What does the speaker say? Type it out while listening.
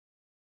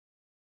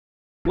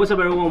What's up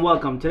everyone,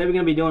 welcome. Today we're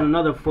going to be doing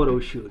another photo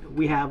shoot.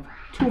 We have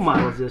two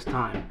models this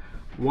time.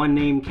 One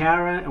named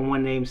Kara and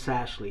one named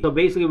Sashley. So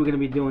basically we're going to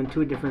be doing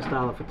two different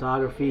styles of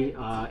photography.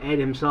 Ed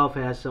himself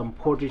has some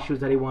portrait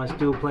shoots that he wants to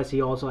do, plus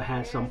he also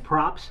has some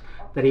props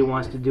that he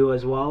wants to do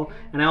as well.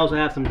 And I also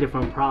have some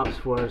different props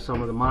for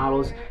some of the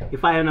models.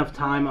 If I have enough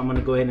time, I'm going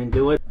to go ahead and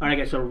do it. Alright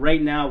guys, so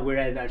right now we're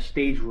at our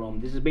stage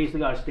room. This is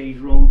basically our stage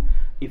room.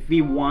 If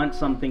we want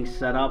something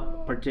set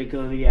up,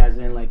 particularly as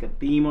in like a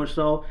theme or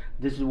so,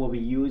 this is what we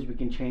use. We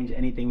can change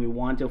anything we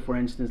want to. For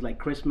instance, like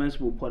Christmas,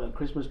 we'll put a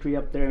Christmas tree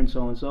up there and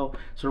so and so.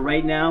 So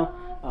right now,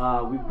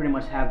 we pretty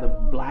much have the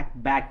black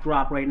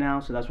backdrop right now.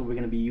 So that's what we're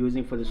going to be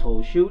using for this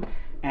whole shoot.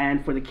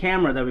 And for the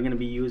camera that we're going to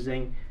be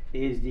using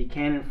is the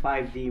Canon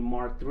 5D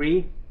Mark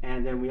III.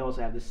 And then we also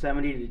have the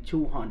 70 to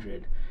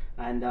 200.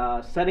 And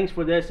settings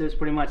for this is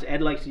pretty much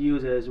Ed likes to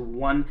use as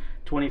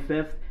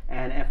 1/25th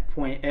and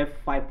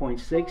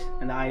f/5.6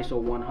 and the ISO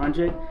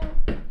 100.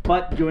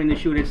 But during the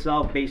shoot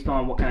itself, based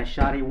on what kind of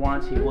shot he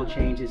wants, he will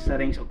change his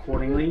settings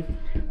accordingly.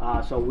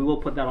 So we will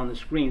put that on the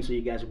screen so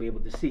you guys will be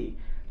able to see.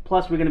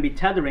 Plus we're going to be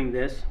tethering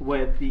this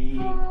with the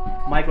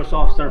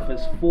Microsoft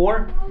Surface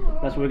 4.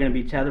 That's what we're going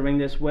to be tethering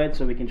this with,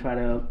 so we can try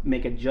to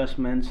make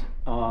adjustments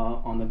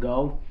on the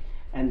go.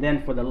 And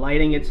then for the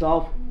lighting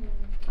itself,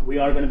 we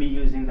are going to be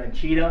using the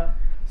Cheetah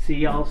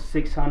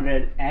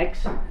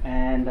CL600X,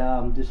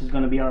 and this is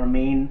going to be our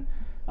main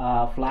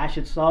flash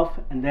itself.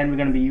 And then we're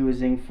going to be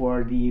using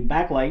for the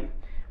backlight,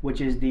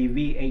 which is the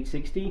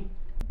V860.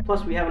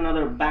 Plus we have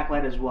another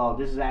backlight as well.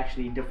 This is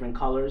actually different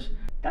colors.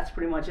 That's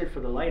pretty much it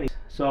for the lighting.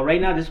 So right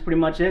now this is pretty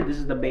much it. This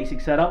is the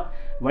basic setup.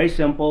 Very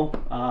simple,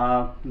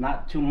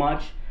 not too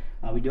much.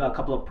 We do have a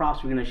couple of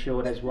props. We're going to show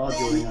it as well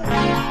during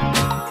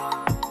our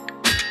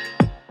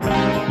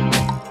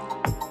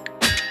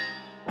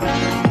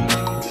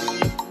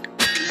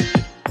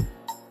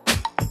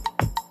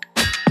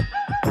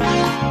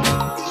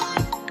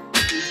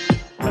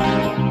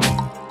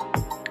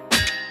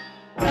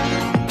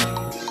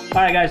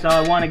Alright guys, so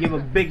I want to give a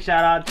big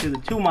shout out to the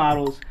two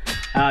models,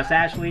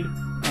 Sashley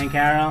and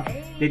Kara.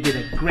 They did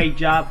a great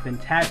job,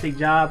 fantastic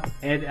job.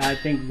 Ed, I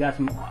think you got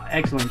some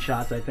excellent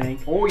shots, I think.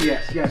 Oh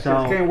yes,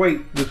 so can't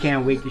wait. We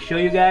can't wait to show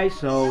you guys,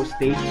 so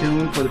stay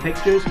tuned for the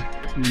pictures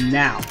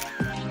now.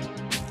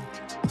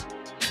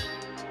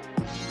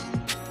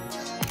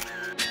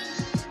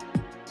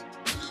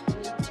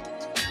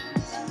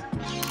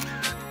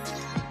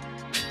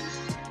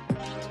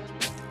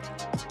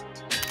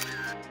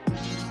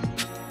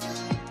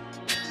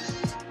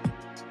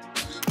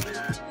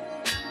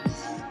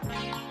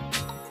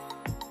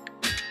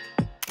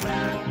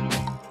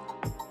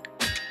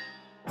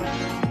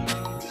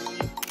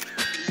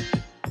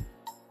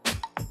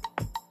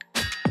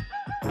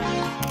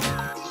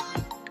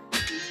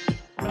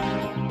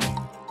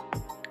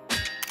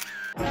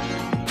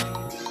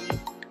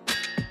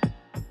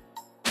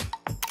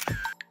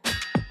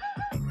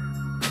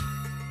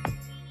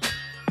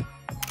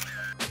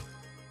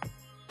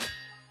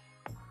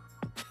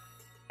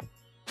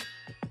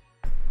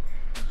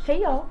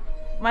 Hey y'all,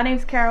 my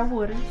name's Carol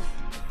Waters.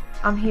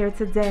 I'm here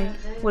today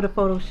with a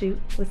photo shoot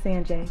with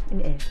Sanjay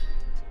and Ed,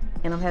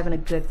 and I'm having a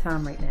good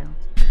time right now.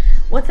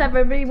 What's up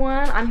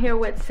everyone, I'm here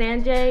with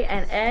Sanjay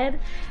and Ed,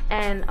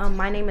 and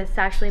my name is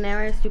Sashley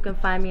Neris. You can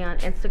find me on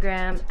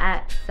Instagram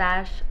at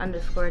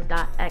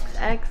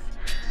sash_.xx.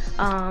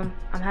 I'm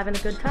having a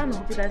good time. I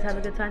hope you guys have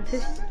a good time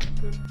too.